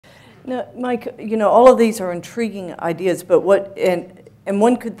Now, Mike, you know, all of these are intriguing ideas, but and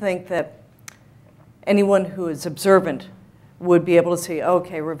one could think that anyone who is observant would be able to see,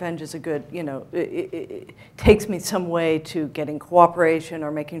 okay, revenge is a good, you know, it takes me some way to getting cooperation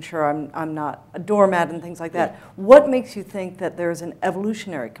or making sure I'm not a doormat and things like that. Yeah. What makes you think that there's an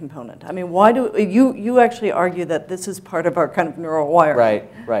evolutionary component? I mean, why do you actually argue that this is part of our kind of neural wiring?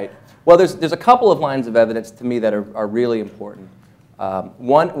 Right, right. Well, there's a couple of lines of evidence to me that are really important.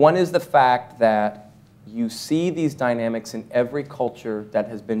 One is the fact that you see these dynamics in every culture that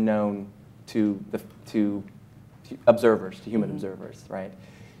has been known to observers, to human observers, right?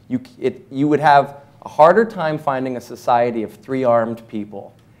 You would have a harder time finding a society of three-armed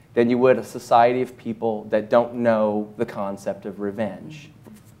people than you would a society of people that don't know the concept of revenge,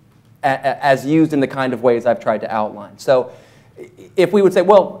 as used in the kind of ways I've tried to outline. So if we would say,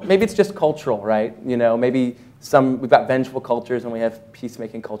 well, maybe it's just cultural, right? You know, maybe we've got vengeful cultures and we have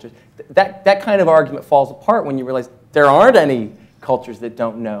peacemaking cultures. That kind of argument falls apart when you realize there aren't any cultures that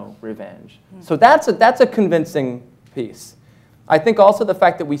don't know revenge. So that's a convincing piece. I think also the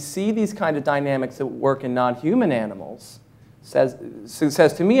fact that we see these kind of dynamics that work in non-human animals says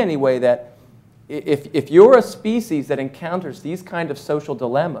to me anyway that if you're a species that encounters these kind of social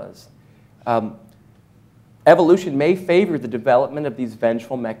dilemmas, evolution may favor the development of these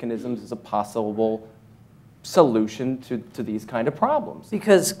vengeful mechanisms as a possible solution to these kind of problems.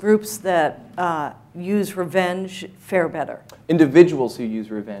 Because groups that use revenge fare better. Individuals who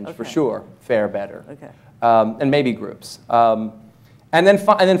use revenge, for sure, fare better. Okay. And maybe groups. And then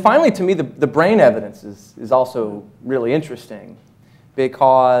finally, to me, the brain evidence is also really interesting,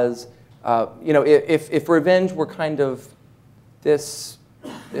 because you know, if revenge were kind of this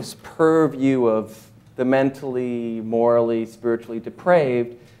purview of the mentally, morally, spiritually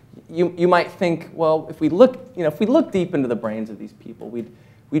depraved, you might think, well, if we look deep into the brains of these people,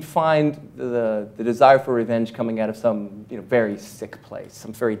 we'd find the desire for revenge coming out of some very sick place,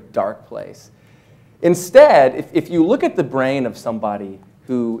 some very dark place. Instead, if you look at the brain of somebody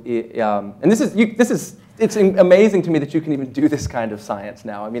who, and it's amazing to me that you can even do this kind of science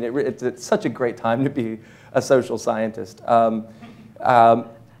now. I mean, it's such a great time to be a social scientist.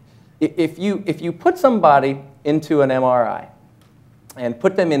 If you put somebody into an MRI and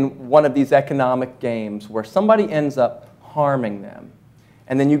put them in one of these economic games where somebody ends up harming them,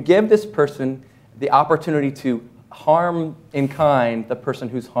 and then you give this person the opportunity to harm in kind the person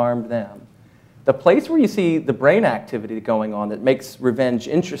who's harmed them, the place where you see the brain activity going on that makes revenge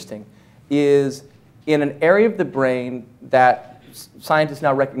interesting is in an area of the brain that scientists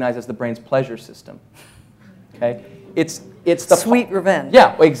now recognize as the brain's pleasure system. Okay? It's the sweet revenge.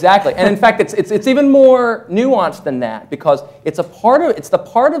 Yeah, exactly. And in fact, it's even more nuanced than that, because it's the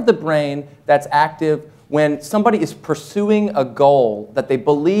part of the brain that's active when somebody is pursuing a goal that they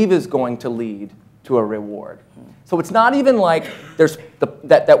believe is going to lead to a reward. So it's not even like there's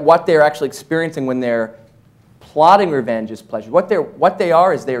that what they're actually experiencing when they're plotting revenge is pleasure. What they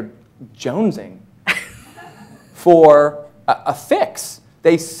are is they're jonesing for a fix.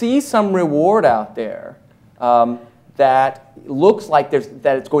 They see some reward out there that looks like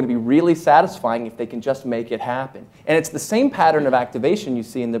that it's going to be really satisfying if they can just make it happen. And it's the same pattern of activation you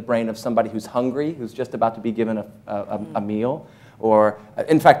see in the brain of somebody who's hungry, who's just about to be given a meal, or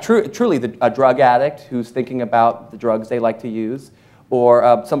in fact, truly a drug addict who's thinking about the drugs they like to use,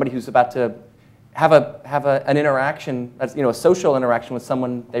 or somebody who's about to have an interaction, a social interaction with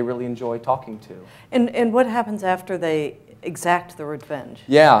someone they really enjoy talking to. And what happens after they exact the revenge?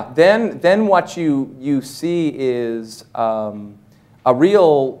 Yeah, then what you see is a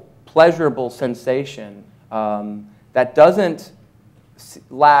real pleasurable sensation that doesn't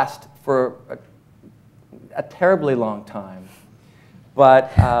last for a terribly long time,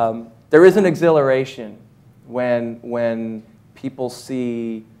 but there is an exhilaration when people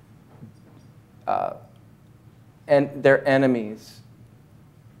see and their enemies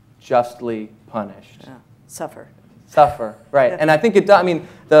justly punished. Yeah. Suffer, right? And I think it does. I mean,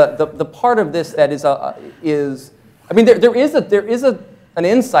 the part of this that is I mean, there is an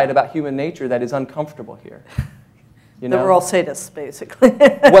insight about human nature that is uncomfortable here. You know? That we're all sadists, basically.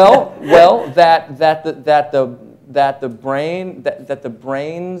 well, that the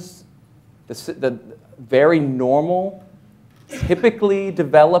brains, the very normal, typically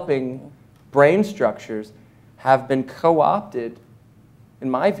developing brain structures have been co-opted, in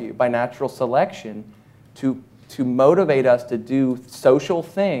my view, by natural selection to motivate us to do social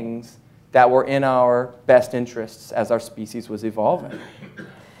things that were in our best interests as our species was evolving.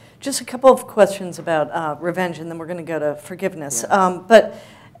 Just a couple of questions about revenge, and then we're going to go to forgiveness. Yeah. But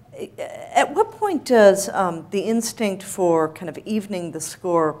at what point does the instinct for kind of evening the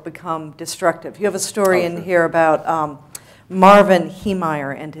score become destructive? You have a story in here about Marvin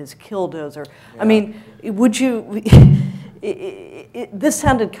Heemeyer and his killdozer. Yeah. I mean, would you? This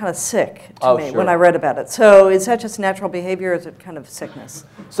sounded kind of sick to me when I read about it. So is that just natural behavior, or is it kind of sickness?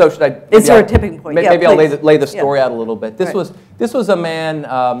 So should I? Is there a tipping point? Maybe I'll lay the story out a little bit. This was a man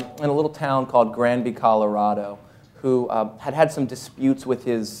in a little town called Granby, Colorado, who had some disputes with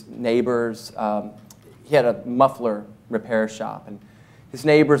his neighbors. He had a muffler repair shop, and his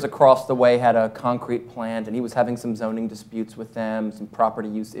neighbors across the way had a concrete plant, and he was having some zoning disputes with them, some property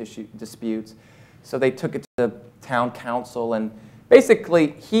use disputes. So they took it to the town council, and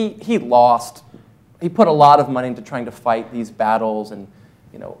basically he lost. He put a lot of money into trying to fight these battles, and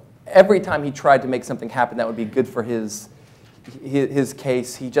every time he tried to make something happen that would be good for his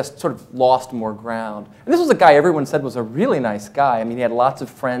case, he just sort of lost more ground. And this was a guy everyone said was a really nice guy. I mean, he had lots of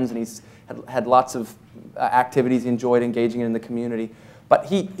friends, and he's had lots of activities he enjoyed engaging in the community. But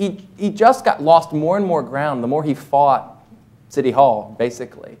he just got lost more and more ground the more he fought City Hall,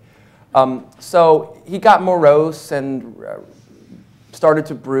 basically. So he got morose and started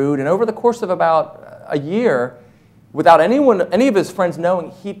to brood. And over the course of about a year, without any of his friends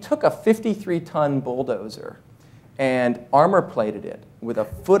knowing, he took a 53-ton bulldozer and armor-plated it with a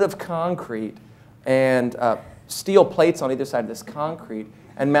foot of concrete and steel plates on either side of this concrete,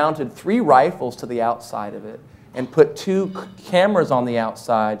 and mounted 3 rifles to the outside of it, and put 2 cameras on the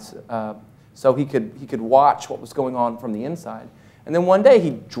outside so he could watch what was going on from the inside. And then one day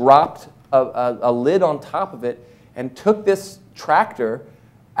he dropped a lid on top of it and took this tractor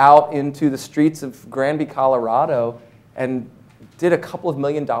out into the streets of Granby, Colorado, and did a couple of $1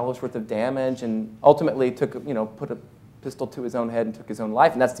 million worth of damage, and ultimately put a pistol to his own head and took his own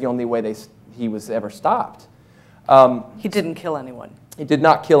life. And that's the only way he was ever stopped. He didn't kill anyone. He did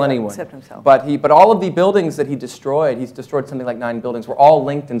not kill anyone. Except himself. But all of the buildings that he's destroyed something like 9 buildings, were all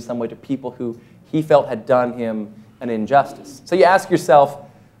linked in some way to people who he felt had done him an injustice. So you ask yourself,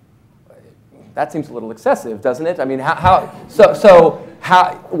 that seems a little excessive, doesn't it? I mean,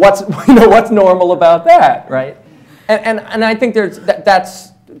 what's normal about that, right? And I think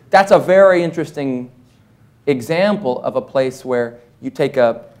that's a very interesting example of a place where you take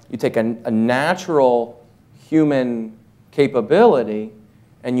a natural human capability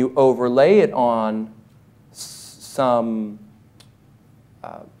and you overlay it on some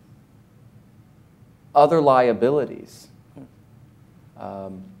other liabilities,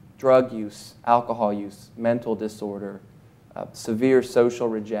 drug use, alcohol use, mental disorder, severe social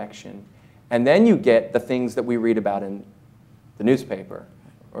rejection, and then you get the things that we read about in the newspaper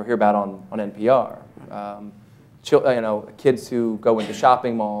or hear about on NPR. Kids who go into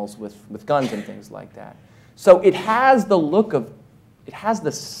shopping malls with guns and things like that. So it has the it has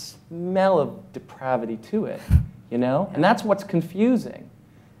the smell of depravity to it, and that's what's confusing.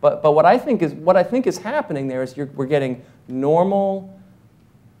 But what I think is happening there is we're getting normal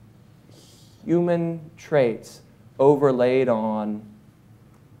human traits overlaid on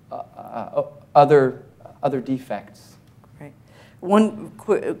other defects. Right. One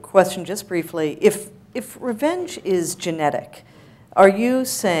question, just briefly: if revenge is genetic, are you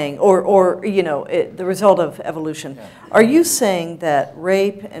saying, or the result of evolution, are you saying that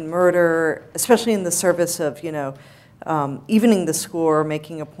rape and murder, especially in the service of evening the score,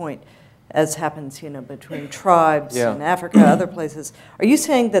 making a point, as happens between tribes in Africa, other places, are you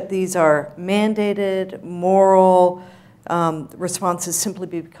saying that these are mandated, moral responses simply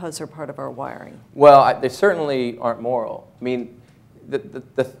because they're part of our wiring? Well, they certainly aren't moral. I mean,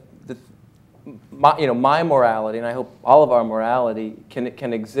 my morality, and I hope all of our morality,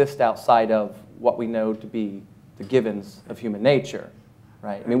 can exist outside of what we know to be the givens of human nature,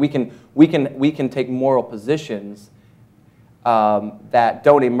 right? I mean, we can take moral positions that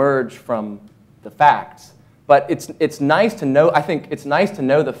don't emerge from the facts, but it's nice to know. I think it's nice to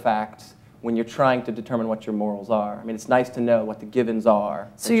know the facts when you're trying to determine what your morals are. I mean, it's nice to know what the givens are.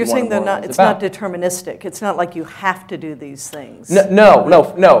 So you're saying it's not deterministic. It's not like you have to do these things.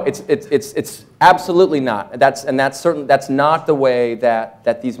 No. It's absolutely not. That's not the way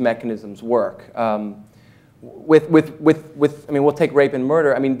that these mechanisms work. We'll take rape and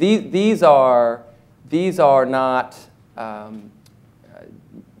murder. I mean, these are not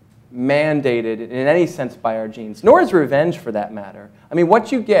mandated in any sense by our genes, nor is revenge for that matter. I mean,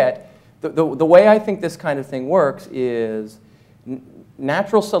 what you get. The way I think this kind of thing works is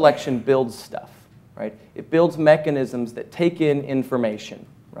natural selection builds stuff, right? It builds mechanisms that take in information,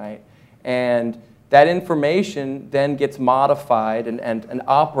 right? And that information then gets modified and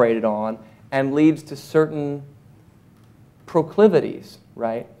operated on and leads to certain proclivities,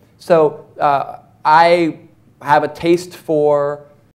 right? So I have a taste for